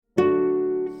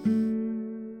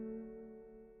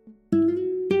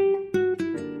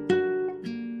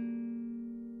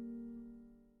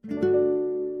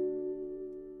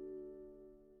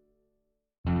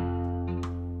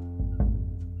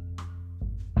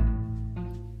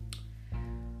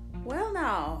Well,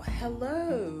 now,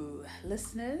 hello,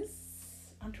 listeners,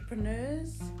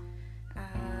 entrepreneurs.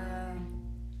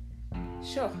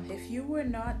 Sure, if you were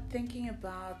not thinking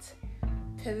about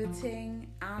pivoting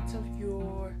out of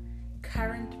your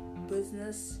current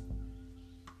business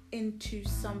into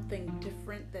something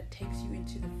different that takes you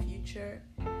into the future,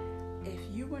 if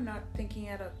you were not thinking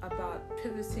about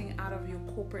pivoting out of your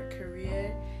corporate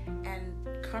career and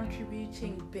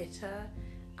contributing better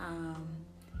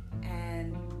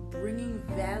and bringing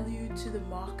value to the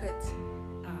market,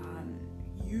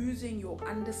 using your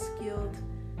underskilled,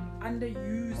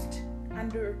 underused,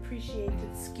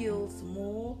 underappreciated skills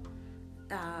more,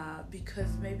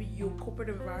 because maybe your corporate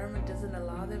environment doesn't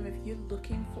allow them. If you're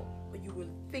looking for, or you were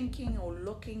thinking or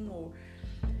looking or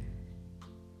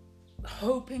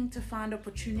hoping to find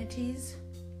opportunities,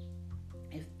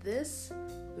 if this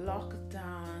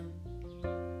lockdown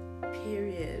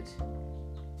period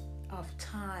of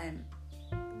time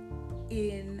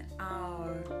in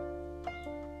our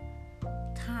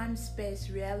time-space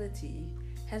reality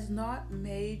has not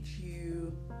made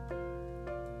you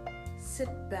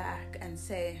sit back and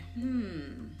say,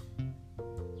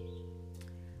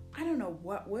 I don't know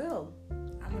what will.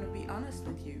 I'm going to be honest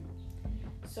with you.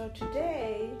 So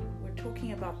today we're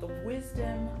talking about the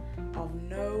wisdom of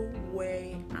no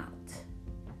way out.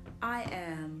 I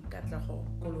am Katlaho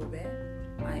Kolobe.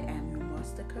 I am your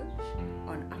master coach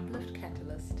on Uplift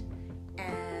Catalyst,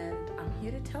 and I'm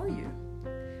here to tell you,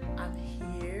 I'm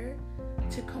here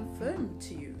to confirm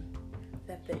to you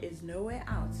that there is no way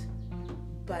out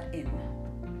but in,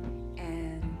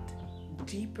 and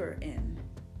deeper in.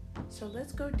 So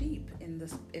let's go deep in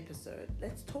this episode.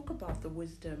 Let's talk about the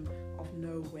wisdom of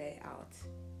no way out.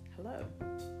 Hello.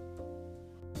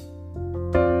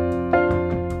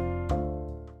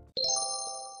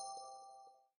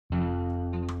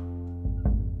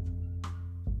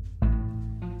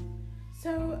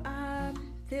 So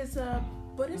there's a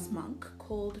Buddhist monk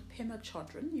called Pema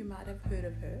Chodron. You might have heard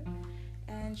of her.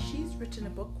 And she's written a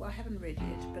book, I haven't read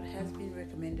yet, but has been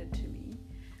recommended to me,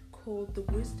 called The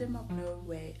Wisdom of No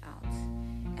Way Out.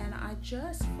 And I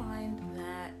just find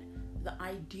that the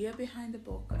idea behind the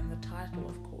book and the title,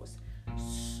 of course,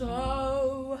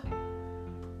 so,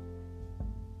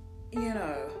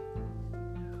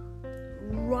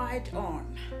 right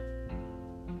on.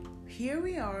 Here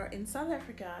we are in South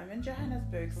Africa. I'm in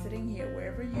Johannesburg, sitting here.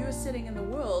 Wherever you're sitting in the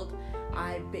world,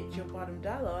 I bet your bottom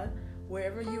dollar,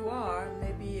 wherever you are,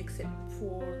 maybe except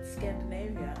for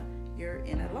Scandinavia, you're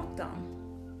in a lockdown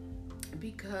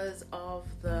because of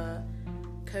the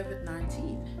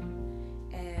COVID-19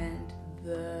 and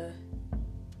the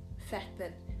fact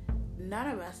that none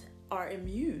of us are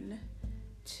immune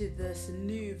to this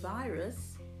new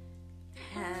virus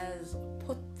has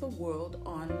put the world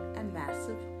on a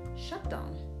massive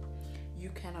shutdown. You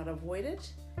cannot avoid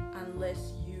it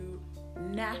unless you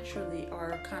naturally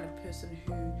are a kind of person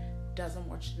who doesn't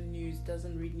watch the news,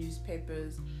 doesn't read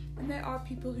newspapers, and there are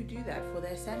people who do that for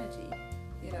their sanity,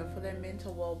 for their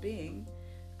mental well-being,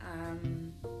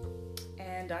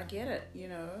 and I get it.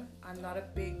 I'm not a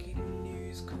big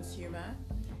news consumer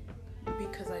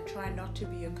because I try not to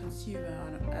be a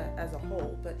consumer as a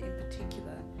whole, but in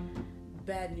particular,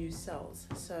 bad news sells.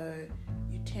 So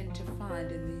you tend to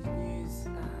find in these news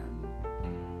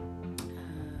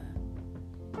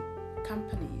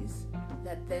companies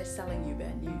that they're selling you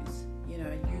bad news. You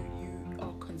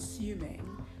are consuming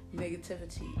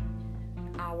negativity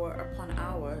hour upon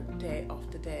hour, day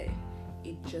after day.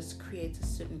 It just creates a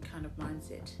certain kind of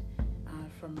mindset.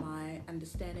 From my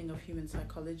understanding of human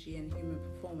psychology and human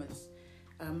performance,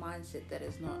 a mindset that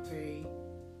is not very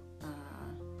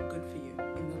good for you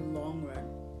in the long run.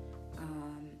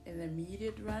 In the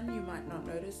immediate run, you might not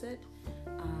notice it,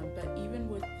 but even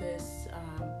with this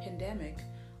pandemic,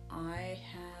 I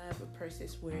have a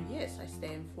process where, yes, I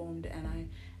stay informed and I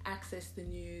access the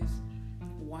news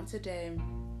once a day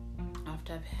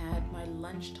after I've had my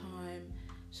lunchtime.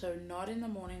 So not in the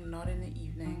morning, not in the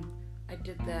evening. I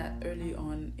did that early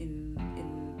on in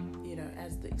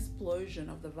as the explosion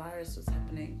of the virus was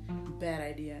happening. Bad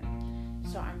idea.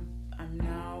 So I'm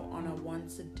now on a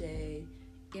once a day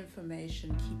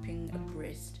information keeping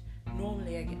abreast.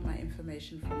 Normally I get my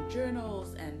information from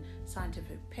journals and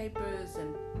scientific papers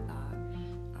and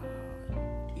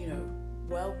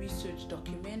well-researched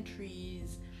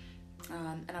documentaries,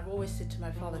 and I've always said to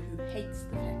my father, who hates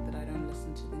the fact that I don't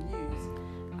listen to the news,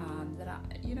 that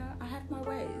I have my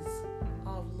ways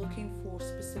of looking for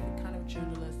specific kind of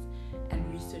journalists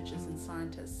and researchers and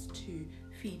scientists to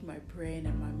feed my brain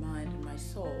and my mind and my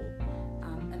soul,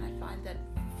 and I find that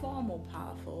far more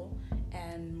powerful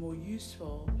and more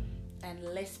useful and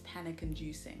less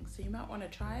panic-inducing. So you might want to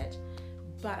try it,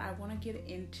 but I want to get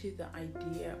into the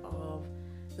idea of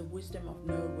the wisdom of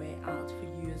no way out for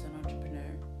you as an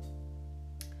entrepreneur.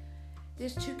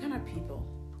 There's two kind of people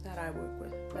that I work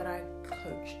with, that I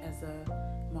coach as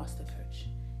a master coach,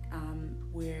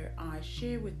 where I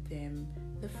share with them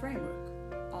the framework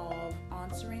of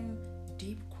answering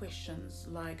deep questions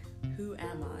like, who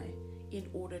am I, in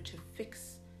order to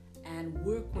fix and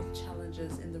work with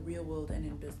challenges in the real world and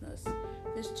in business.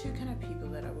 There's two kind of people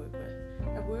that I work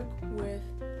with. I work with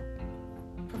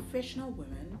professional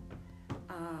women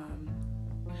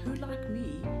who, like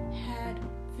me, had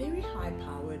very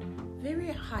high-powered, very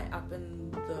high up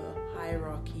in the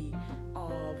hierarchy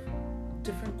of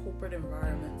different corporate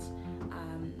environments,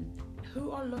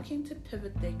 who are looking to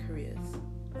pivot their careers,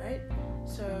 right?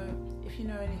 So if you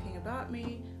know anything about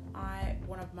me,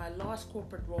 one of my last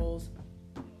corporate roles,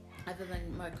 other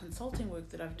than my consulting work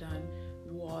that I've done,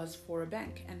 was for a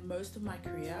bank, and most of my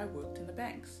career I worked in the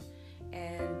banks.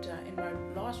 And in my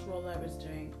last role, I was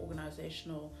doing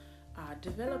organizational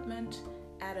development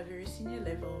at a very senior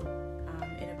level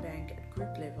in a bank at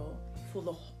group level for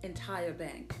the entire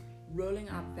bank, rolling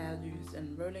out values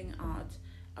and rolling out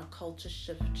a culture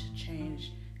shift,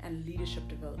 change, and leadership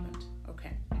development.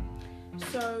 Okay,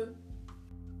 so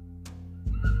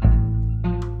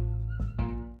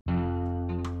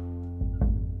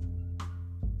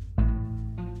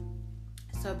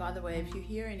by the way, if you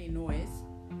hear any noise,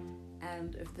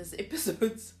 and if this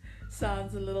episode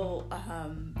sounds a little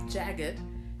jagged,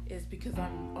 is because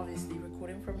I'm obviously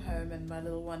recording from home and my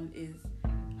little one is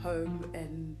home,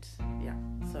 and yeah,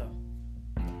 so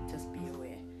just be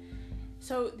aware.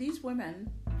 So these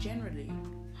women, generally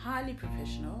highly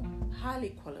professional, highly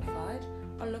qualified,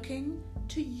 are looking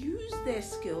to use their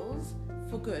skills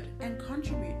for good and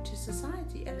contribute to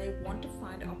society, and they want to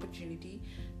find an opportunity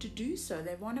to do so.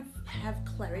 They want to have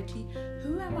clarity.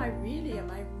 Who am I really? Am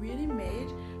I really made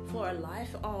for a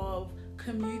life of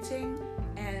commuting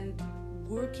and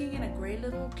working in a great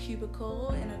little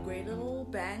cubicle in a great little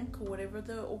bank, or whatever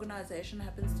the organization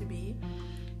happens to be?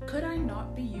 Could I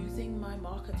not be using my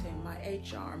marketing, my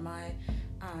HR, my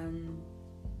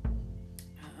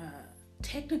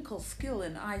technical skill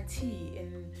in IT,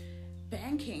 in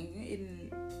banking,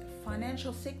 in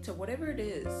financial sector, whatever it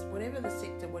is, whatever the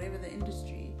sector, whatever the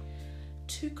industry,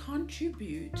 to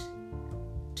contribute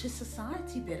to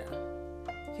society better?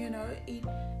 You know,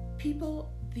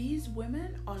 these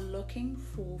women are looking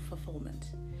for fulfillment,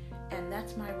 and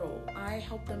that's my role. I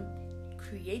help them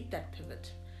create that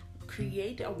pivot,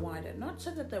 create a wider, not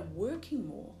so that they're working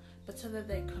more, but so that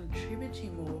they're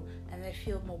contributing more and they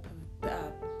feel more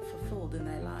fulfilled in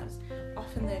their lives.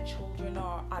 Often their children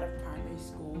are out of primary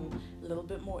school, a little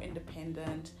bit more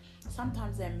independent.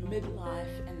 Sometimes they're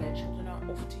midlife and their children are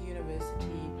off to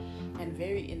university and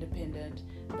very independent,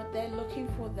 but they're looking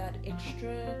for that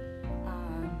extra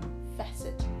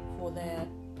facet for their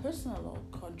personal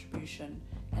contribution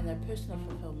and their personal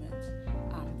fulfillment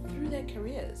through their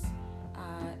careers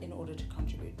in order to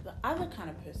contribute. The other kind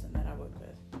of person that I work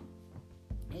with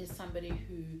is somebody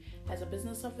who has a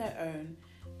business of their own,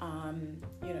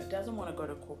 doesn't want to go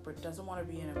to corporate, doesn't want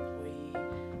to be an employee,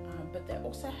 but they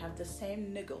also have the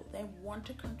same niggle. They want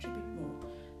to contribute more.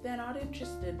 They're not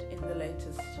interested in the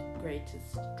latest,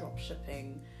 greatest drop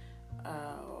shipping,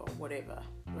 whatever,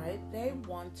 right? They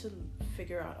want to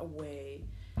figure out a way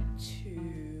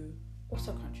to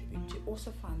also contribute, to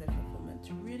also find their fulfillment,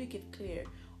 to really get clear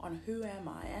on who am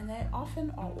I. And they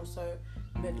often are also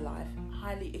midlife,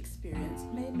 highly experienced,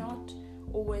 may not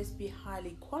always be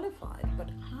highly qualified, but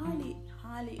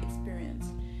highly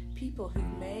experienced people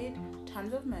who've made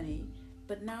tons of money,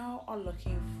 but now are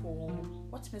looking for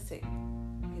what's missing,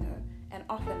 and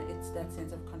often it's that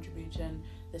sense of contribution,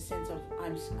 the sense of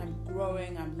I'm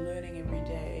growing, I'm learning every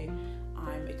day,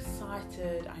 I'm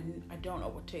excited, I don't know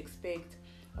what to expect.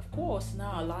 Of course,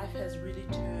 now life has really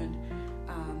turned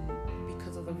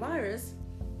because of the virus,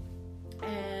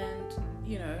 and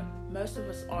most of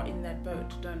us are in that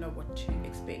boat, don't know what to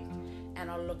expect, and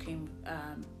are looking,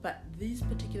 but these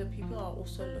particular people are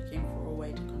also looking for a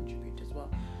way to contribute as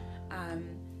well.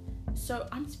 So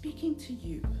I'm speaking to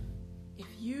you. If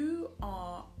you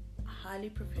are a highly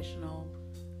professional,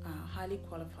 highly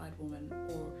qualified woman,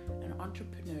 or an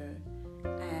entrepreneur,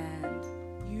 and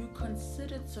you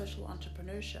considered social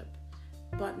entrepreneurship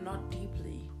but not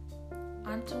deeply,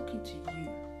 I'm talking to you,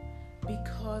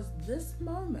 because this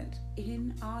moment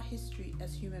in our history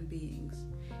as human beings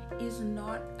is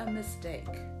not a mistake.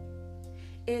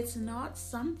 It's not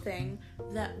something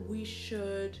that we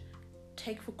should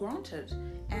take for granted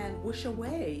and wish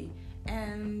away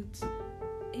and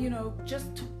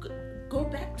just Go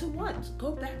back to what?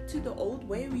 Go back to the old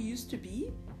way we used to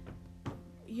be?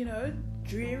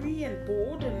 Dreary and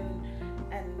bored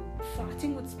and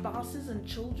fighting with spouses and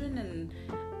children and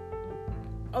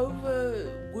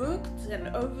overworked and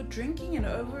over drinking and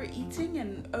overeating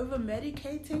and over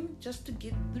medicating just to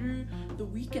get through the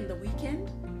week and the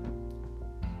weekend?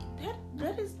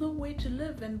 That is no way to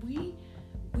live. And we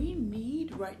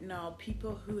need right now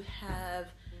people who have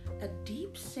a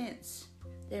deep sense.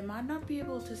 They might not be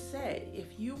able to say,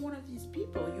 if you're one of these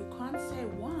people, you can't say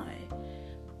why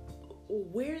or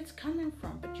where it's coming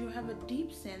from, but you have a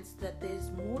deep sense that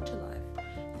there's more to life.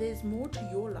 There's more to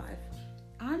your life.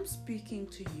 I'm speaking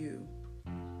to you.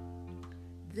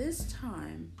 This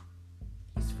time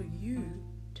is for you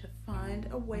to find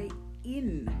a way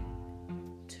in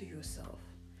to yourself,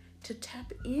 to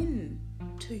tap in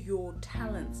to your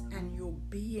talents and your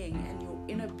being and your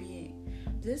inner being.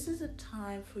 This is a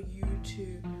time for you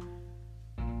to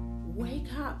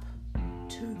wake up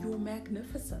to your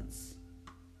magnificence,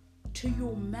 to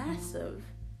your massive,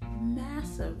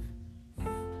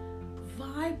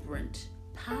 vibrant,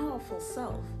 powerful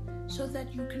self, so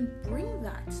that you can bring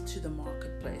that to the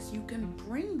marketplace. You can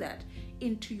bring that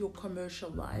into your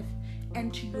commercial life,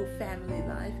 into your family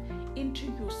life, into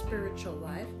your spiritual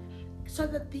life, so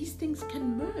that these things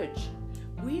can merge.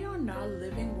 We are now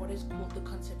living what is called the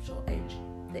conceptual age.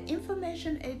 The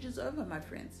information age is over, my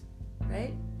friends,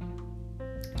 right?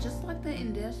 Just like the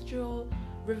industrial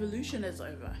revolution is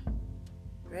over,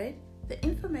 right? The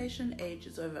information age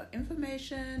is over.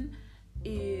 Information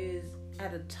is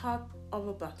at the top of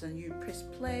a button. You press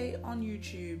play on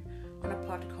YouTube, on a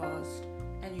podcast,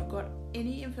 and you got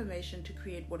any information to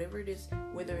create whatever it is,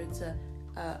 whether it's a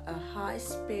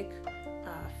high-spec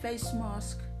face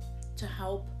mask to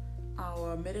help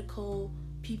our medical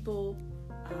people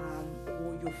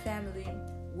or your family,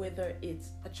 whether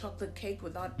it's a chocolate cake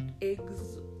without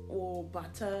eggs or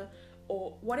butter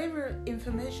or whatever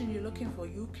information you're looking for,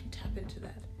 you can tap into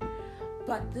that.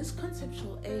 But this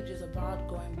conceptual age is about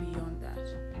going beyond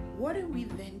that. What do we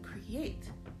then create?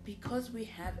 Because we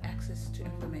have access to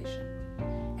information.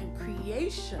 And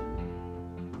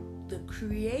the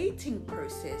creating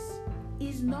process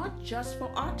is not just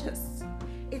for artists.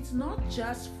 It's not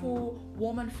just for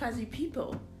warm and fuzzy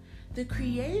people. The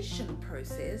creation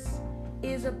process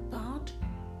is about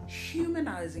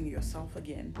humanizing yourself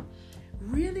again,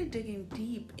 really digging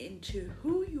deep into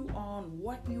who you are and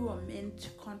what you are meant to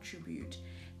contribute,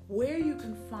 where you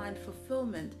can find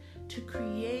fulfillment to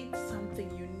create something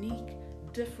unique,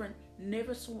 different,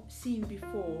 never seen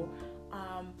before,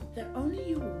 that only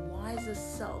your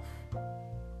wisest self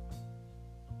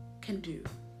can do.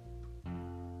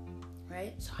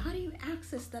 Right? So how do you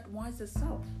access that wisest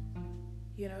self?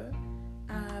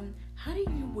 How do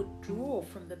you withdraw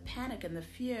from the panic and the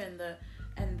fear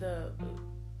and the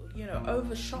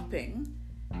over shopping,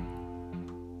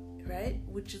 right?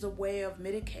 Which is a way of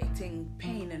medicating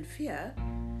pain and fear.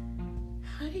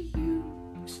 How do you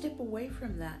step away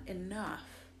from that enough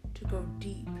to go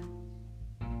deep?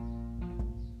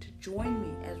 To join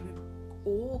me as we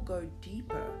all go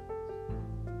deeper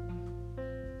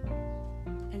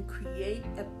and create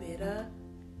a better,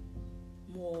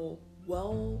 more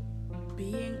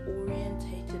well-being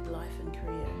orientated life and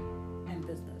career and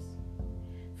business.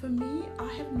 For me, I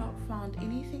have not found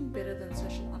anything better than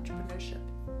social entrepreneurship.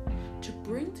 To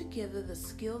bring together the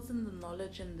skills and the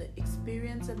knowledge and the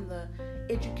experience and the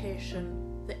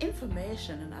education, the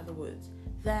information, in other words,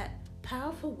 that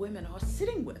powerful women are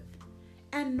sitting with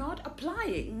and not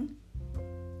applying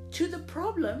to the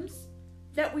problems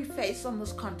that we face on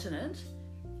this continent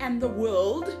and the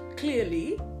world,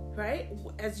 clearly, right?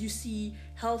 As you see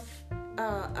health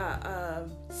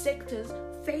sectors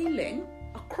failing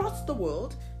across the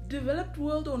world, developed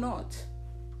world or not.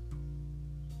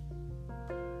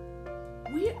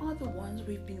 We are the ones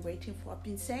we've been waiting for. I've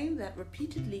been saying that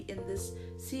repeatedly in this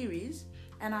series,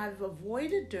 and I've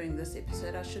avoided doing this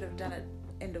episode. I should have done it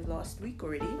end of last week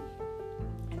already.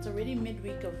 It's already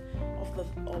midweek of I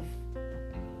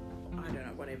don't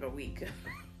know, whatever week.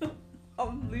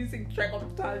 I'm losing track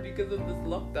of time because of this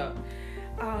lockdown.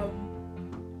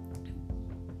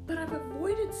 But I've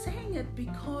avoided saying it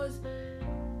because,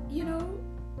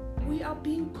 we are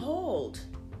being called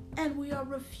and we are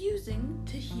refusing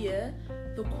to hear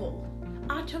the call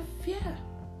out of fear.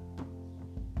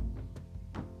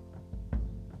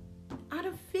 Out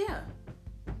of fear.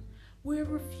 We're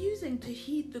refusing to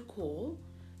heed the call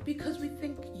because we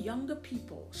think younger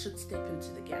people should step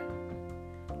into the gap.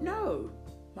 No,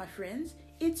 my friends,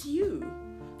 it's you.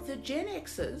 the Gen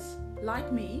Xers,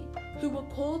 like me, who were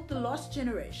called the lost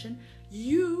generation,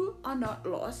 you are not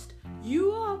lost.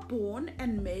 You are born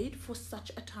and made for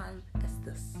such a time as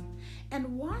this.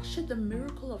 And why should the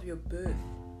miracle of your birth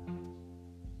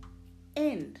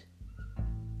end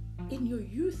in your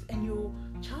youth and your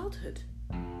childhood?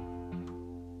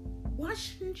 Why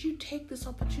shouldn't you take this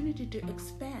opportunity to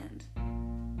expand?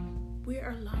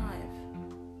 We're alive.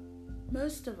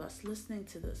 Most of us listening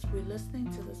to this, we're listening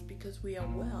to this because we are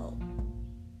well.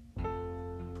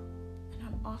 And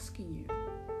I'm asking you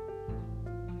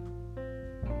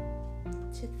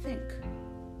to think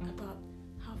about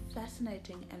how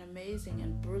fascinating and amazing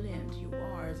and brilliant you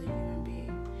are as a human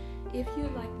being. If you're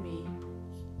like me,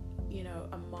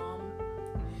 a mom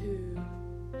who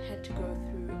had to go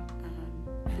through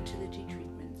fertility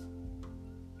treatments,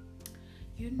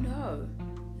 you know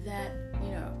that,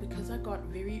 because I got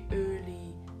very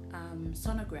early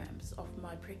sonograms of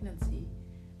my pregnancies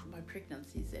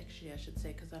actually, I should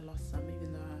say, because I lost some,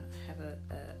 even though I have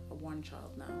a one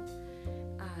child now.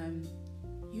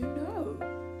 You know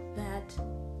that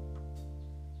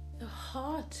the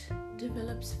heart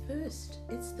develops first.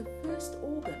 It's the first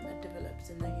organ that develops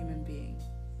in the human being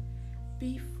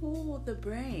before the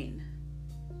brain.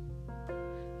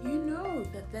 You know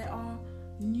that there are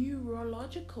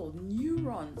neurological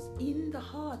neurons in the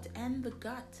heart and the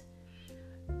gut.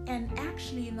 And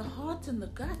actually in the heart and the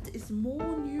gut is more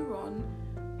neuron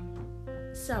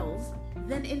cells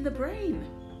than in the brain.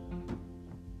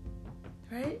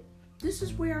 Right? This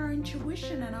is where our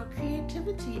intuition and our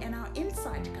creativity and our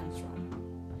insight comes from.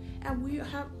 And we are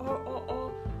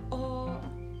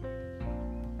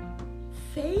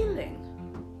failing,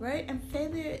 right? And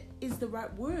failure is the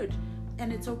right word,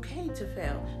 and it's okay to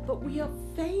fail, but we are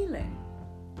failing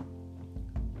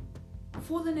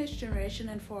for the next generation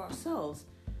and for ourselves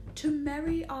to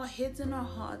marry our heads and our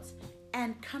hearts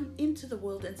and come into the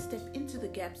world and step into the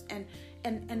gaps and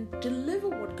deliver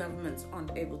what governments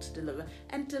aren't able to deliver,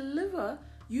 and deliver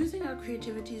using our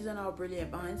creativities and our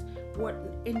brilliant minds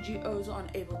what NGOs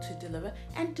aren't able to deliver,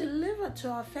 and deliver to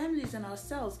our families and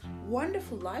ourselves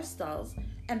wonderful lifestyles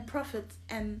and profits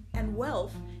and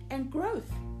wealth and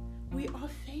growth. We are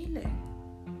failing.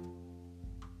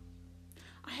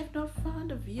 I have not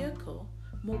found a vehicle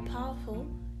more powerful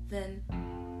than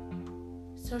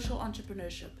social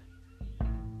entrepreneurship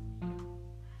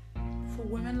for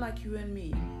women like you and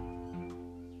me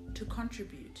to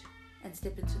contribute and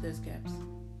step into those gaps.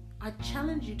 I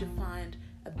challenge you to find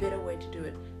a better way to do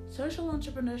it. Social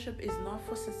entrepreneurship is not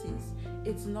for sissies.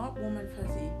 It's not warm and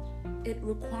fuzzy. It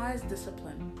requires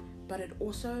discipline, but it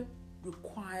also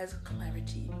requires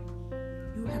clarity.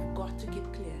 You have got to get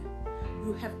clear.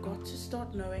 You have got to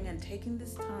start knowing and taking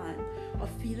this time of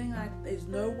feeling like there's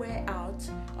no way out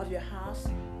of your house,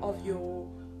 of your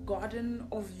garden,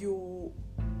 of your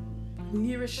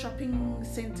nearest shopping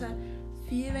center,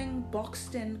 feeling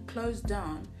boxed in, closed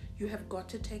down. You have got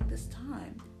to take this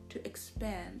time to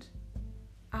expand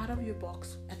out of your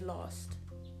box at last.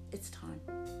 It's time.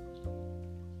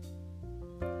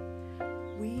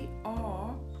 We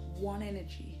are one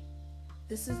energy.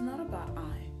 This is not about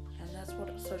I, and that's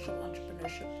what social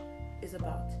entrepreneurship is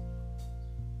about.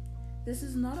 This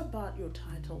is not about your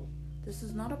title. This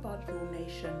is not about your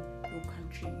nation, your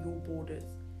country, your borders.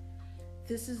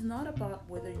 This is not about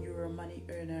whether you're a money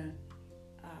earner,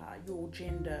 your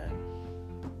gender,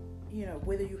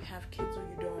 whether you have kids or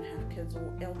you don't have kids,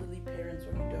 or elderly parents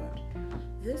or you don't.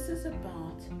 This is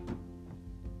about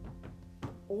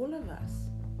all of us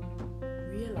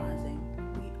realizing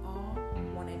we are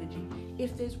one energy.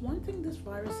 If there's one thing this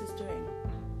virus is doing,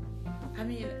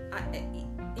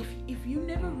 if you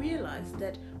never realize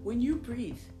that when you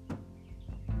breathe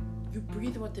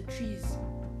what the trees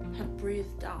have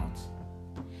breathed out.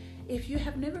 If you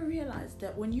have never realized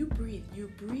that when you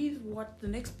breathe what the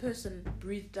next person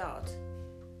breathed out,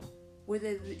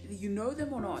 whether you know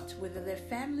them or not, whether they're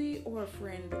family or a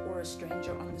friend or a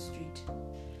stranger on the street.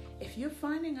 If you're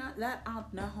finding that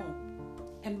out now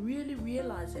and really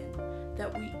realizing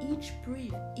that we each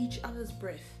breathe each other's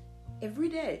breath every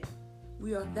day,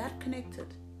 we are that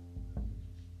connected.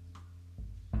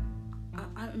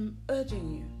 I'm urging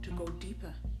you to go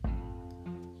deeper.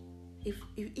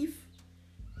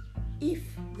 If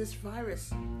this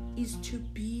virus is to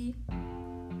be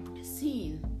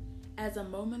seen as a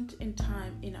moment in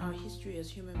time in our history as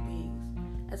human beings,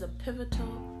 as a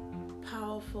pivotal,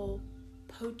 powerful,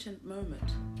 potent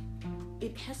moment,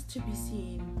 it has to be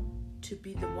seen to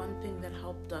be the one thing that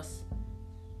helped us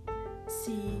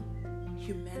see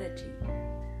humanity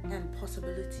and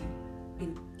possibility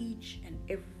in each and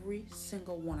every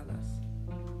single one of us.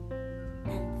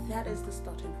 And that is the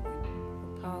starting point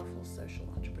for Powerful social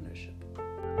entrepreneurship.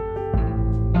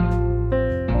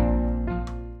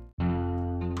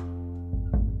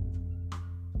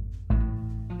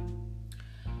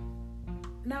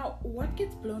 Now, what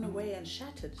gets blown away and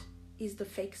shattered is the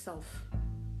fake self,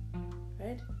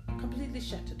 right? Completely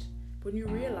shattered when you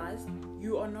realize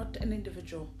you are not an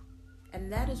individual.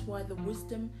 And that is why the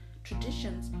wisdom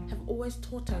traditions have always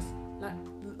taught us,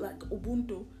 like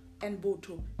Ubuntu and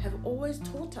Botho, have always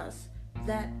taught us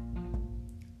that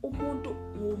umuntu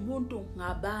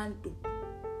ngabantu,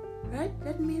 right?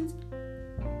 That means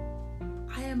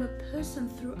I am a person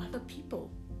through other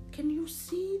people. Can you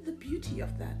see the beauty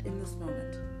of that in this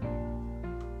moment?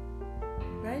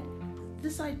 Right?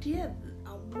 This idea,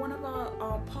 one of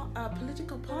our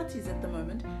political parties at the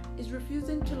moment is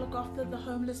refusing to look after the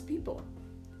homeless people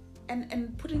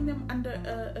and putting them under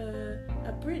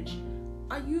a bridge.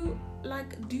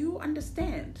 Do you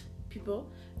understand, people,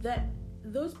 that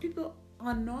those people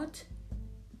are not,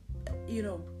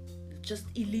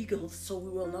 just illegals, so we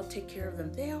will not take care of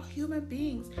them. They are human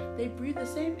beings. They breathe the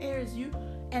same air as you.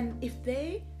 And if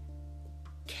they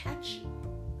catch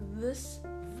this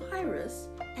virus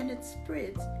and it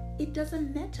spreads, it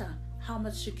doesn't matter how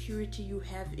much security you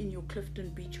have in your Clifton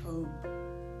Beach home.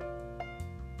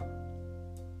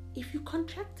 If you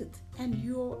contract it and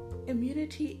your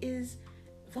immunity is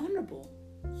vulnerable,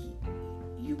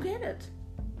 you get it.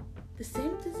 The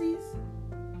same disease.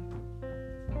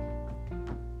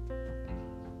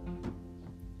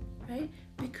 Right?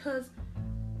 Because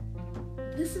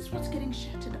this is what's getting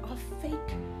shattered, our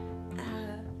fake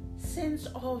sense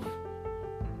of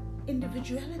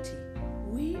individuality.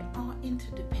 We are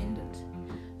interdependent.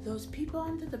 Those people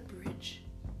under the bridge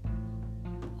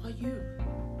are you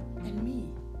and me.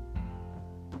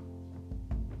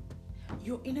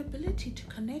 Your inability to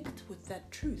connect with that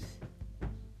truth,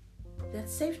 that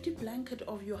safety blanket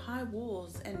of your high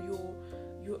walls and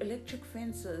your electric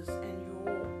fences and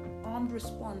your armed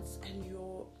response and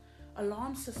your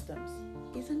alarm systems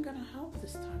isn't going to help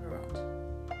this time around.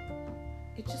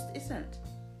 It just isn't.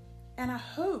 And I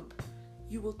hope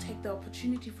you will take the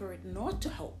opportunity for it not to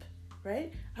help,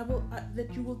 right?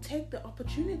 That you will take the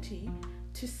opportunity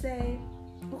to say,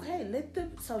 okay, let the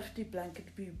safety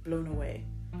blanket be blown away.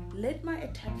 Let my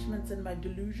attachments and my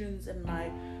delusions and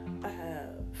my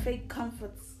fake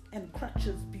comforts and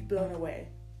crutches be blown away.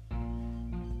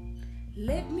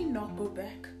 Let me not go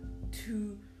back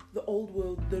to the old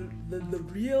world, the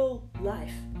real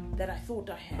life that I thought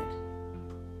I had.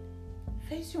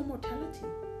 Face your mortality.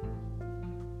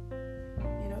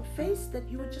 Face that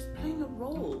you were just playing a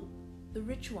role. The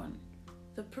rich one,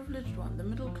 the privileged one, the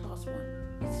middle class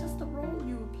one. It's just a role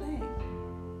you were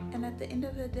playing. And at the end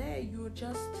of the day, you were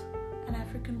just an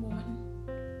African woman,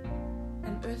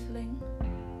 an earthling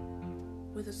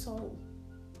with a soul.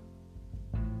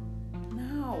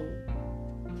 Now,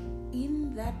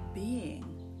 in that being,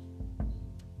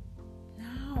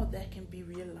 now that can be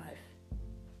real life.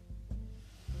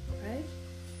 Right?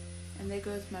 And there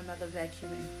goes my mother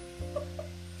vacuuming.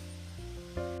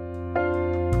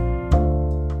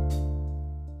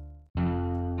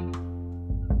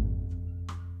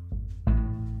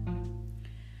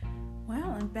 Well,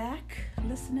 I'm back,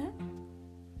 listener,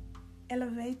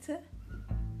 elevator,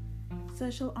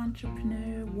 social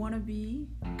entrepreneur, wannabe,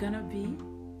 gonna be,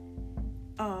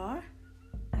 are,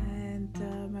 and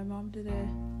my mom did a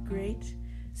great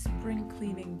spring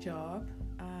cleaning job,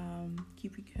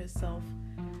 keeping herself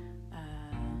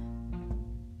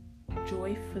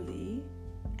joyfully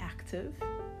active.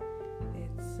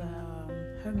 It's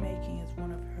homemaking is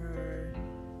one of her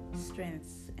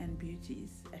strengths and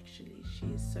beauties. Actually, she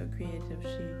is so creative.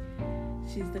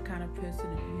 She's the kind of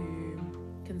person who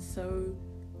can sew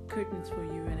curtains for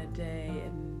you in a day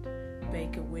and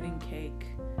bake a wedding cake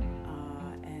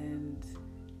and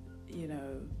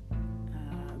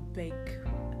bake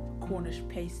Cornish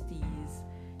pasties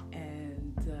and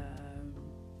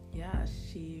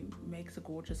she makes a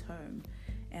gorgeous home,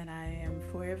 and I am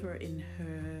forever in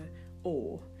her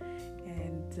awe,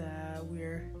 and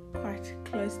we're quite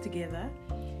close together,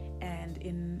 and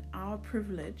in our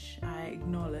privilege I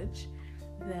acknowledge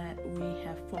that we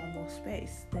have far more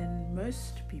space than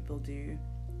most people do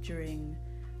during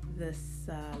this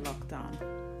lockdown.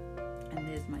 And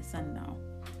there's my son now.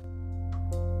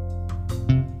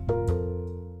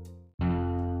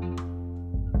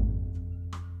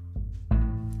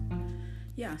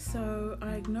 So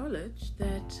I acknowledge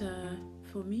that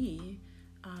for me,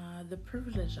 the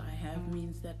privilege I have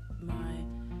means that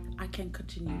I can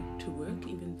continue to work,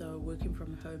 even though working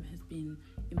from home has been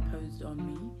imposed on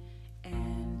me.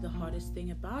 And the hardest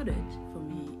thing about it for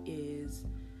me is,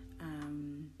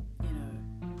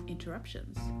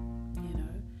 interruptions,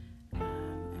 and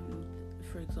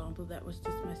for example, that was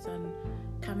just my son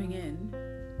coming in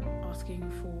asking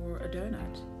for a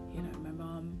donut. My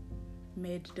mom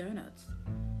made donuts.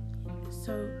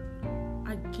 So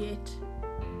I get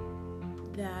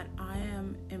that I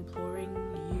am imploring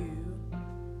you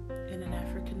in an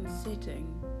African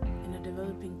setting, in a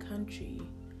developing country,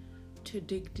 to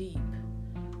dig deep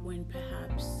when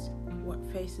perhaps what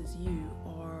faces you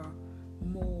are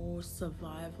more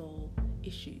survival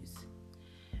issues.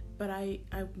 But I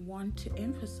want to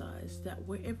emphasize that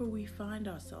wherever we find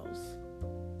ourselves,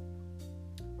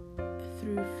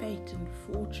 through fate and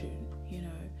fortune,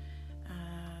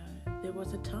 there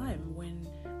was a time when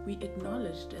we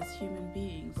acknowledged as human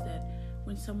beings that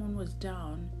when someone was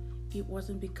down, it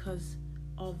wasn't because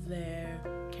of their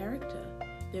character.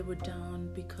 They were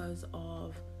down because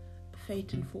of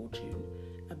fate and fortune,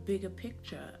 a bigger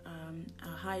picture, a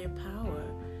higher power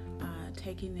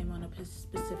taking them on a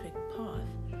specific path.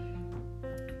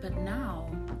 But now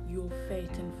your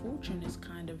fate and fortune is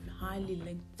kind of highly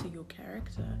linked to your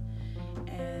character,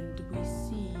 and we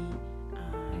see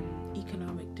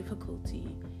economic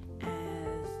difficulty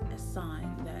as a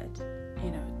sign that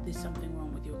there's something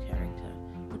wrong with your character,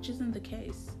 which isn't the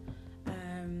case.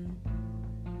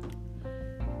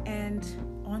 And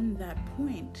on that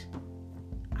point,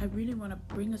 I really want to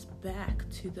bring us back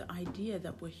to the idea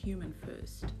that we're human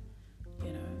first.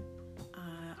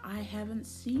 I haven't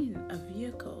seen a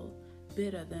vehicle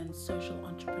better than social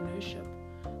entrepreneurship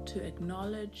to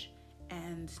acknowledge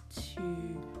and to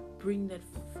bring that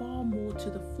far more to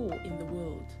the fore in the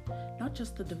world, not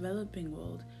just the developing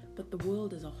world, but the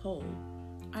world as a whole.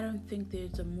 I don't think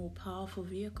there's a more powerful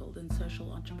vehicle than social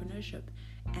entrepreneurship,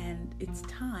 and its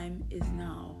time is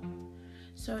now.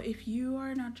 So if you are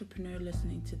an entrepreneur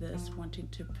listening to this, wanting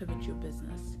to pivot your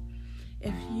business,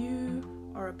 if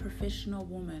you are a professional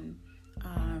woman,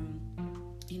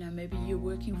 maybe you're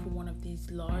working for one of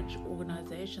these large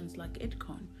organizations like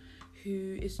Edcon,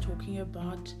 who is talking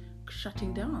about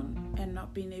shutting down and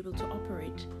not being able to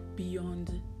operate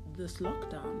beyond this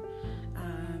lockdown.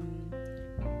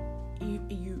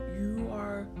 You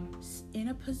are in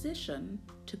a position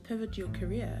to pivot your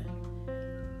career.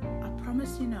 I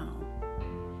promise you now,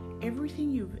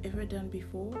 everything you've ever done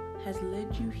before has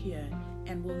led you here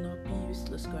and will not be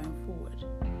useless going forward.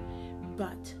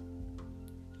 But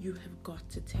you have got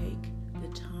to take the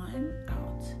time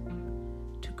out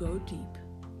to go deep,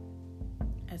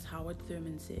 as Howard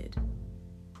Thurman said,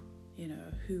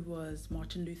 who was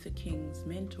Martin Luther King's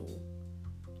mentor.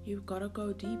 You've got to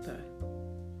go deeper,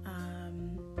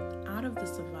 out of the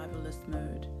survivalist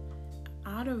mode,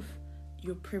 out of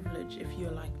your privilege if you're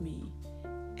like me,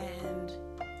 and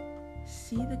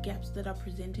see the gaps that are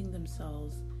presenting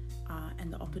themselves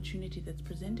and the opportunity that's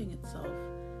presenting itself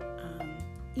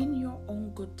in your own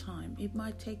good time. It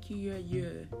might take you a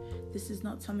year. This is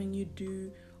not something you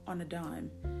do on a dime.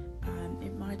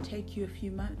 It might take you a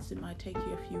few months, it might take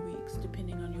you a few weeks,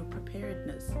 depending on your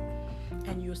preparedness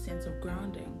and your sense of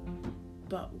grounding.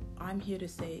 But I'm here to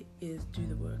say is do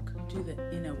the work, do the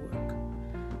inner work.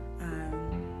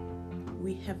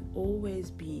 We have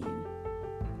always been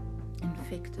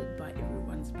infected by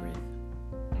everyone's breath.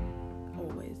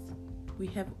 Always. We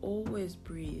have always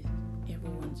breathed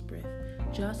everyone's breath,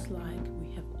 just like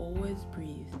we have always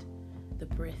breathed the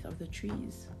breath of the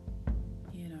trees,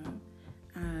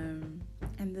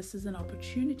 and this is an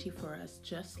opportunity for us,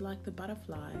 just like the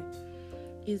butterfly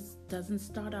doesn't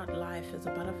start out life as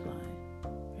a butterfly,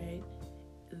 right?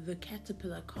 The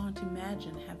caterpillar can't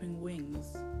imagine having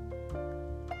wings.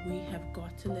 We have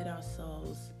got to let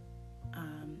ourselves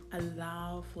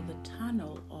allow for the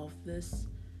tunnel of this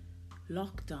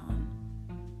lockdown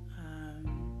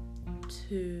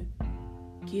to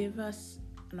give us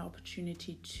an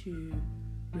opportunity to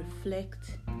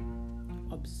reflect,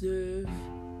 observe,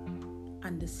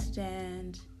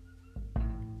 understand,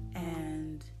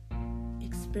 and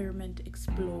experiment,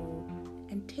 explore,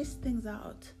 and test things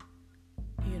out.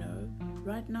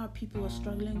 Right now people are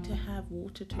struggling to have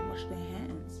water to wash their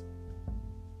hands.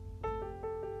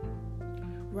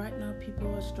 Right now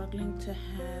people are struggling to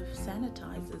have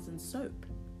sanitizers and soap,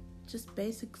 just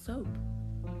basic soap,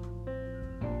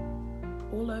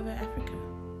 all over Africa.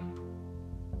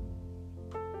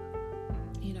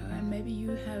 And maybe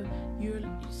you're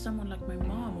someone like my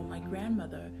mom or my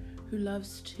grandmother who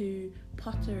loves to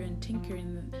potter and tinker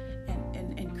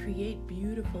and create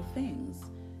beautiful things.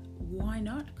 Why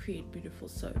not create beautiful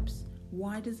soaps?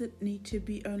 Why does it need to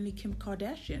be only Kim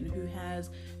Kardashian, who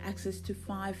has access to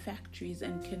 5 factories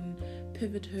and can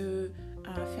pivot her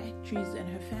factories and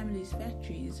her family's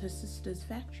factories, her sister's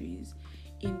factories,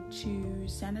 into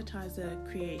sanitizer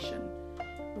creation,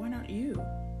 why not you?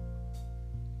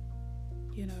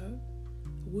 You know,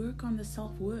 work on the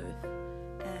self-worth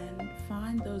and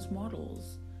find those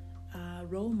models,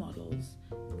 role models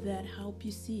that help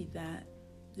you see that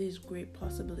there's great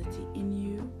possibility in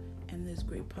you and there's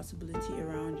great possibility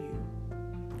around you.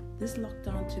 This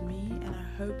lockdown to me, and I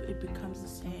hope it becomes the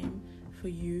same for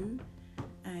you,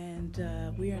 and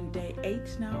we're on day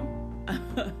 8 now.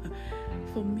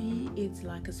 For me, it's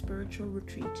like a spiritual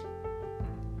retreat.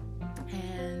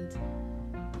 And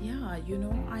yeah, you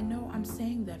know I'm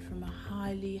saying that from a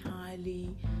highly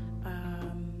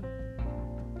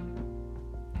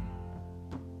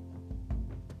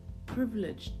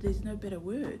privileged, there's no better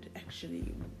word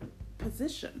actually,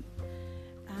 position.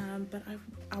 But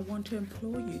I want to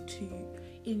implore you to,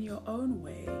 in your own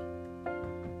way,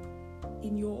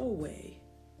 in your way,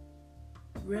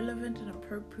 relevant and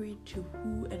appropriate to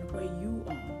who and where you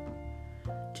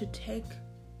are, to take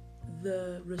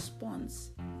the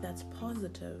response that's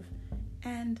positive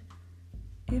and,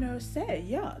 say,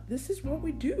 yeah, this is what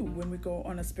we do when we go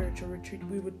on a spiritual retreat.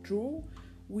 We withdraw,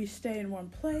 we stay in one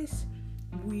place,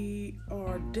 we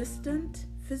are distant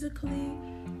physically,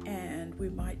 and we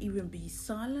might even be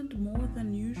silent more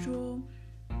than usual,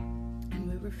 and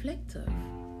we're reflective.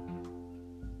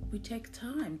 We take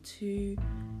time to,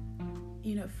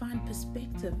 find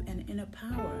perspective and inner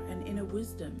power and inner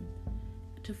wisdom,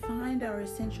 to find our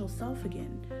essential self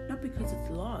again, not because it's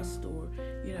lost or,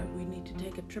 we need to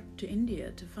take a trip to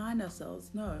India to find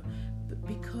ourselves, no, but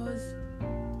because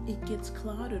it gets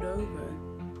clouded over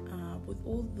with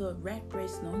all the rat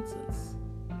race nonsense.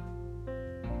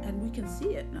 And we can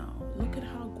see it now. Look at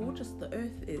how gorgeous the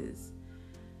earth is,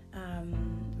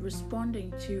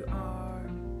 responding to our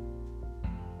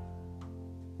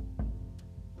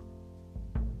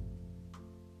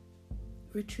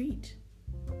retreat.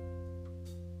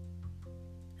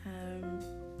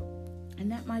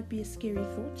 And that might be a scary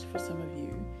thought for some of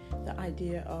you, the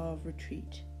idea of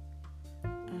retreat.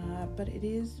 But it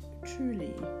is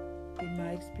truly, in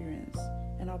my experience,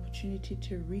 an opportunity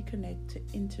to reconnect to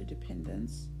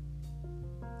interdependence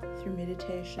through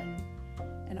meditation,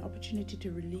 an opportunity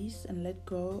to release and let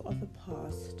go of the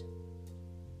past.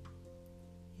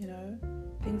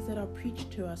 Things that are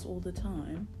preached to us all the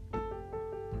time.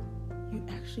 You're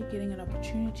actually getting an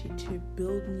opportunity to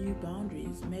build new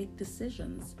boundaries, make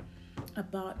decisions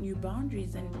about new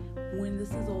boundaries, and when this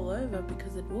is all over,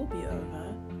 because it will be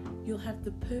over, you'll have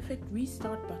the perfect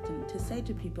restart button to say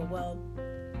to people, well,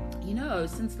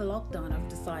 since the lockdown, I've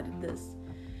decided this.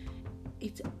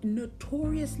 It's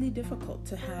notoriously difficult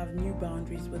to have new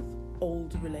boundaries with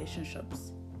old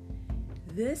relationships.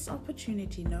 This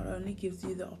opportunity not only gives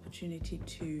you the opportunity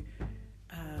to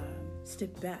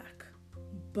step back,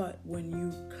 but when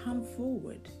you come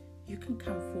forward, you can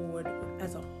come forward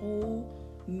as a whole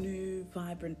new,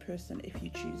 vibrant person if you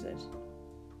choose it.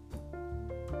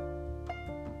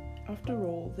 After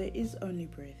all, there is only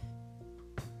breath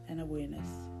and awareness.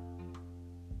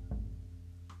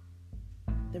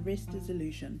 The rest is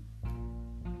illusion.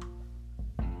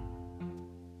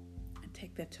 And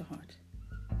take that to heart.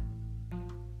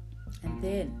 And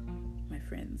then, my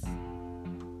friends,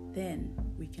 then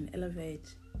we can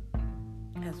elevate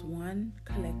as one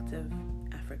collective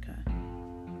Africa.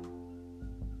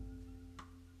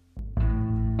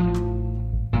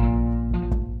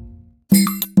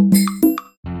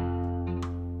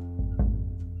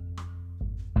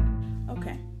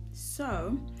 Okay,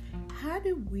 so how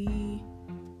do we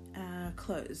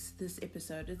close this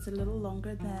episode? It's a little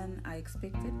longer than I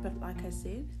expected, but like I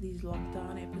said, these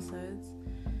lockdown episodes,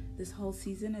 this whole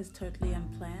season is totally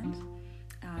unplanned,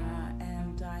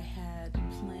 and I had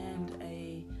planned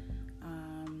a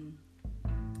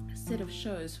set of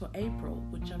shows for April,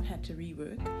 which I've had to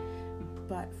rework,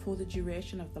 but for the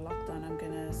duration of the lockdown, I'm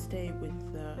going to stay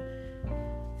with the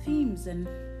themes and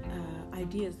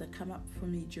ideas that come up for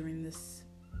me during this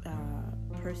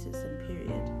process and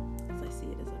period, as I see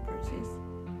it as a process.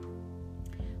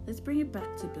 Let's bring it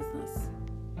back to business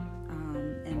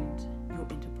and your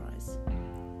enterprise.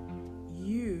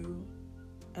 You,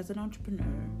 as an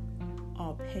entrepreneur,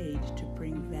 are paid to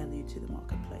bring value to the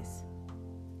marketplace.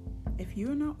 If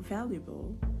you're not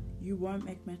valuable, you won't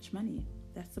make much money.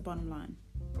 That's the bottom line.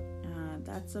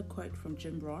 That's a quote from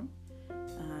Jim Rohn.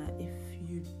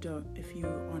 If you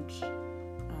aren't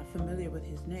familiar with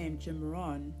his name, Jim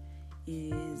Rohn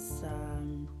is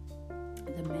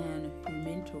the man who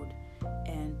mentored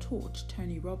and taught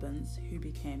Tony Robbins, who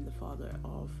became the father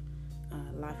of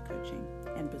life coaching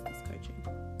and business coaching.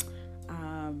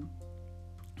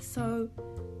 So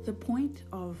the point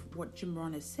of what Jim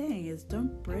Rohn is saying is,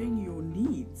 don't bring your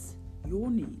needs your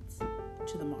needs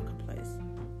to the marketplace,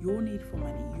 your need for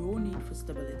money, your need for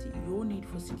stability, your need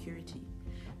for security.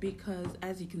 Because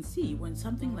as you can see, when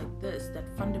something like this that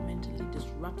fundamentally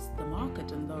disrupts the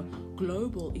market and the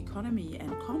global economy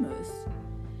and commerce,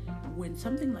 when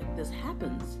something like this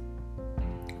happens,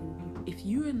 if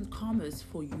you're in commerce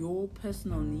for your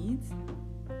personal needs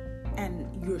and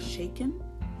you're shaken,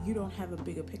 you don't have a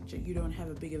bigger picture, you don't have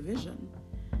a bigger vision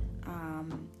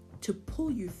to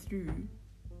pull you through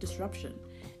disruption.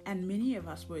 And many of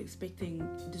us were expecting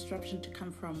disruption to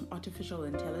come from artificial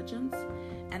intelligence,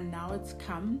 and now it's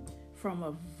come from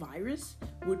a virus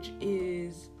which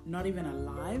is not even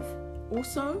alive.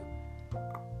 Also,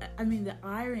 I mean, the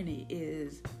irony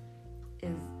is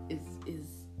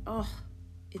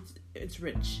it's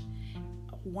rich.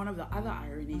 One of the other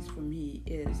ironies for me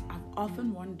is I've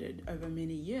often wondered over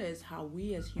many years how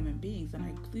we as human beings, and I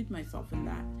include myself in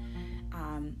that,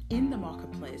 in the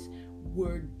marketplace,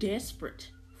 were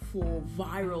desperate for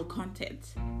viral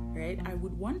content, right? I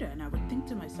would wonder and I would think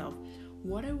to myself,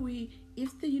 what are we,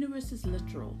 if the universe is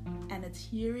literal and it's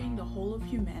hearing the whole of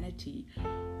humanity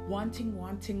wanting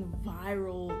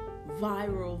viral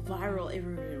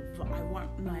everywhere. I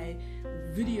want my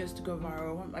videos to go viral,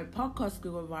 I want my podcast to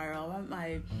go viral, I want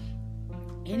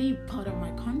any part of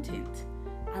my content,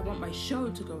 I want my show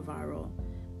to go viral.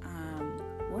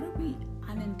 What are we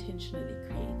unintentionally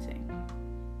creating?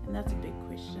 And that's a big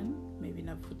question. Maybe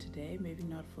not for today, maybe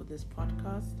not for this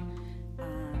podcast.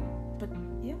 But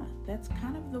yeah, that's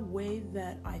kind of the way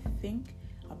that I think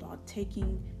about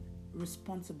taking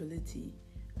responsibility.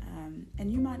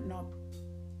 And you might not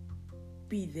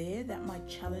be there. That might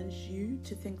challenge you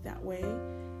to think that way.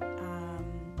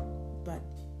 But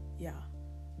yeah,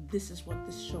 this is what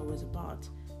this show is about.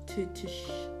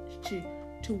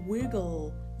 To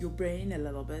wiggle your brain a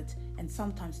little bit and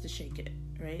sometimes to shake it,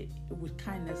 right? With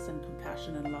kindness and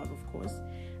compassion and love, of course.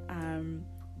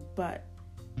 But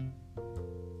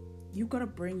you've got to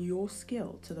bring your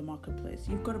skill to the marketplace.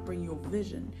 You've got to bring your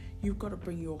vision. You've got to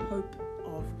bring your hope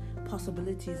of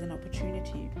possibilities and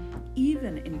opportunity.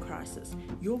 Even in crisis,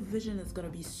 your vision has got to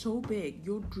be so big.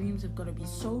 Your dreams have got to be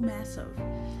so massive.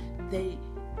 They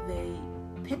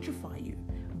petrify you,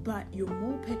 but you're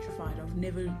more petrified of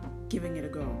never giving it a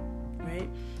go, right?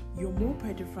 You're more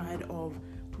petrified of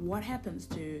what happens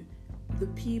to the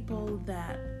people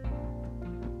that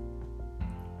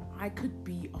I could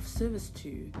be of service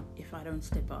to if I don't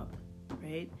step up,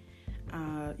 right?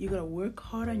 You gotta work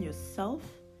hard on yourself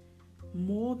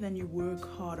more than you work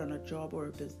hard on a job or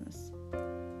a business.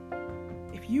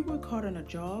 If you work hard on a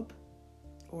job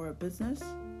or a business,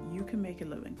 you can make a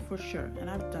living for sure. And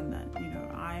I've done that.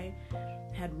 I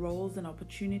had roles and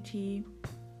opportunity,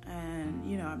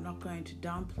 and I'm not going to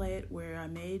downplay it, where I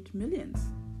made millions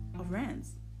of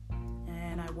rands.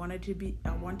 And I wanted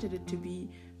it to be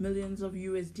millions of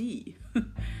USD.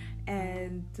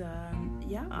 And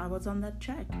I was on that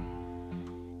track.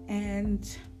 And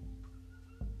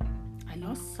I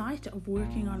lost sight of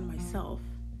working on myself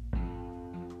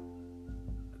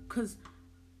because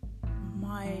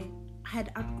I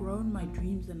had outgrown my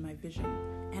dreams and my vision,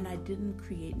 and I didn't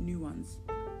create new ones,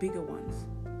 bigger ones,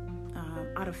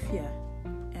 out of fear.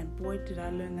 And boy, did I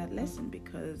learn that lesson,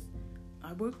 because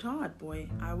I worked hard, but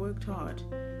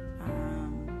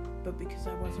because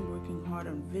I wasn't working hard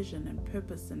on vision and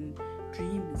purpose and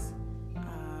dreams,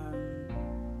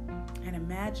 and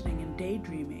imagining and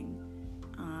daydreaming,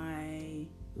 I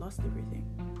lost everything.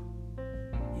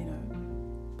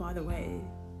 By the way,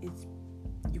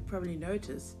 you probably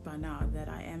noticed by now that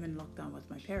I am in lockdown with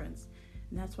my parents,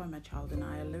 and that's why my child and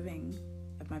I are living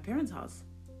at my parents' house.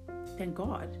 Thank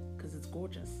God, because it's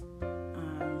gorgeous.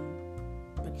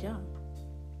 But yeah,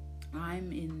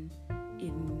 I'm in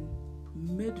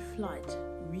mid-flight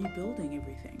rebuilding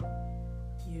everything,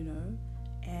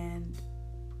 and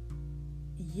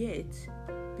yet,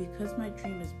 because my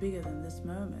dream is bigger than this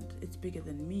moment, it's bigger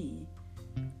than me,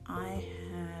 I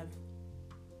have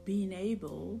been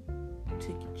able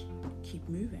to keep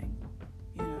moving,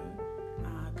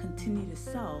 continue to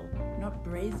sell, not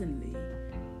brazenly,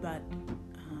 but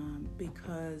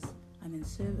because I'm in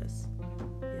service.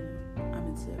 I'm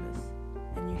in service.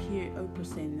 And you hear Oprah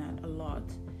saying that a lot,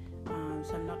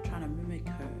 so I'm not trying to mimic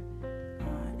her.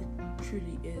 It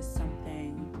truly is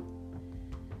something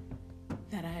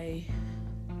that I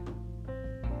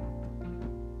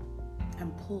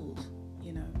am pulled,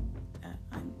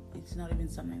 it's not even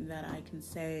something that I can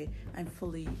say I'm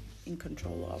fully in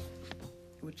control of,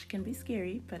 which can be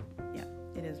scary, but yeah,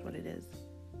 it is what it is.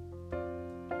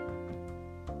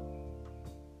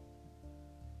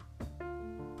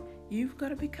 You've got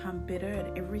to become better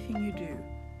at everything you do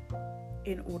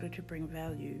in order to bring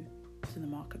value to the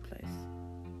marketplace.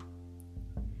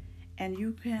 And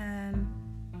you can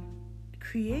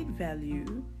create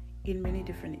value in many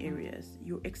different areas.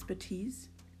 Your expertise,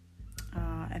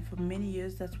 and for many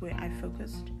years that's where I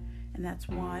focused. And that's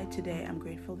why today I'm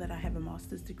grateful that I have a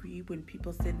master's degree. When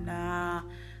people said, nah,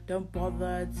 don't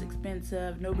bother, it's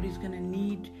expensive, nobody's going to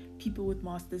need people with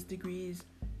master's degrees,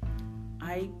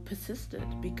 I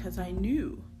persisted because I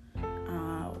knew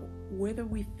whether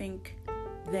we think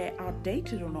they're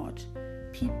outdated or not,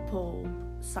 people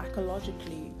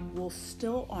psychologically will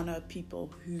still honor people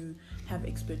who have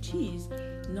expertise,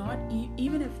 not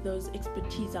even if those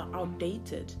expertise are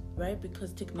outdated, right?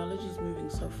 Because technology is moving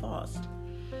so fast.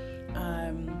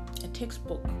 A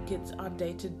textbook gets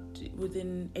outdated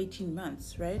within 18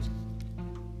 months, right?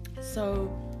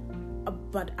 So,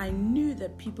 but I knew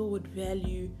that people would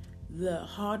value the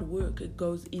hard work it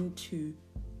goes into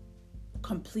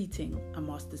completing a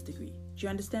master's degree. Do you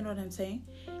understand what I'm saying?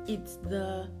 It's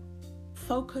the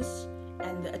focus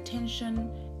and the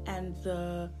attention and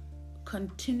the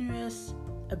continuous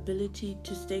ability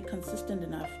to stay consistent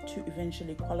enough to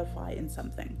eventually qualify in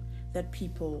something that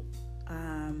people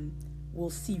will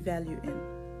see value in.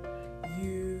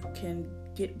 You can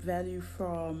get value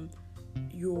from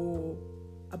your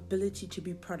ability to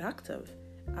be productive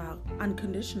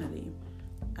unconditionally,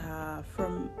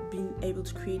 from being able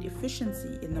to create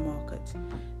efficiency in the market,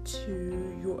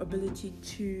 to your ability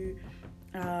to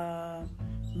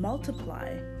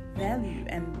multiply value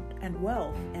and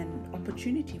wealth and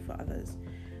opportunity for others.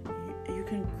 You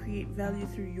can create value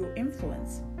through your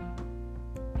influence,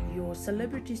 your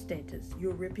celebrity status,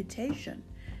 your reputation,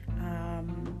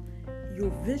 your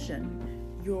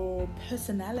vision, your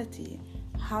personality,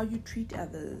 how you treat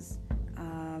others,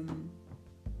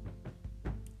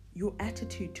 your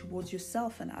attitude towards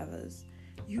yourself and others.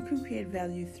 You can create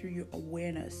value through your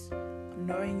awareness,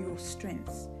 knowing your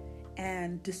strengths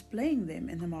and displaying them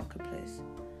in the marketplace.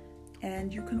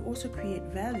 And you can also create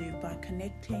value by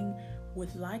connecting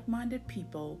with like-minded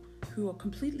people who are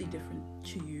completely different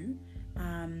to you,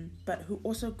 but who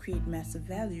also create massive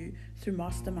value through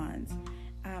masterminds.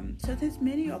 So there's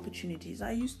many opportunities.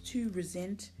 I used to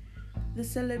resent the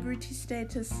celebrity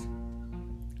status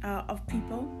of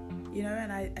people,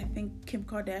 and I think Kim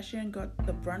Kardashian got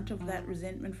the brunt of that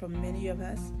resentment from many of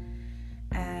us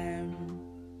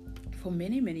for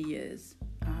many, many years.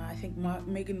 I think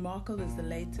Meghan Markle is the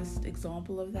latest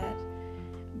example of that.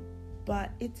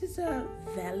 But it is a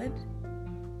valid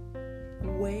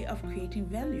way of creating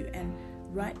value. And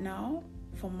right now,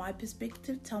 from my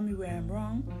perspective, tell me where I'm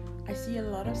wrong, I see a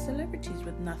lot of celebrities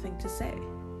with nothing to say.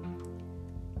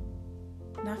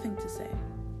 Nothing to say.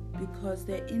 Because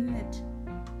they're in it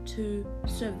to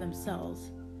serve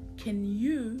themselves. Can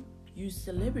you use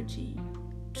celebrity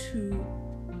to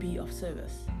be of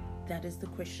service? That is the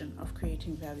question of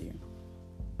creating value.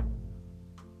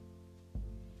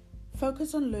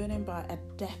 Focus on learning by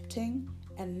adapting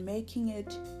and making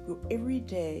it your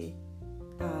everyday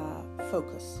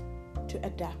focus to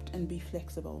adapt and be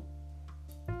flexible,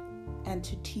 and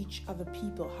to teach other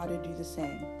people how to do the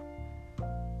same.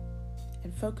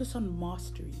 And focus on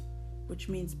mastery, which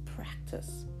means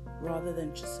practice rather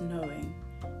than just knowing,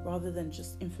 rather than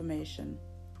just information.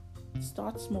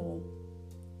 Start small,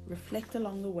 reflect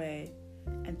along the way,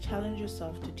 and challenge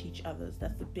yourself to teach others.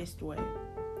 That's the best way.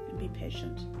 And be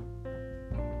patient.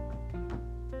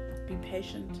 Be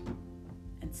patient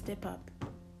and step up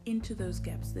into those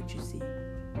gaps that you see.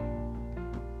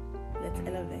 Let's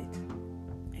elevate.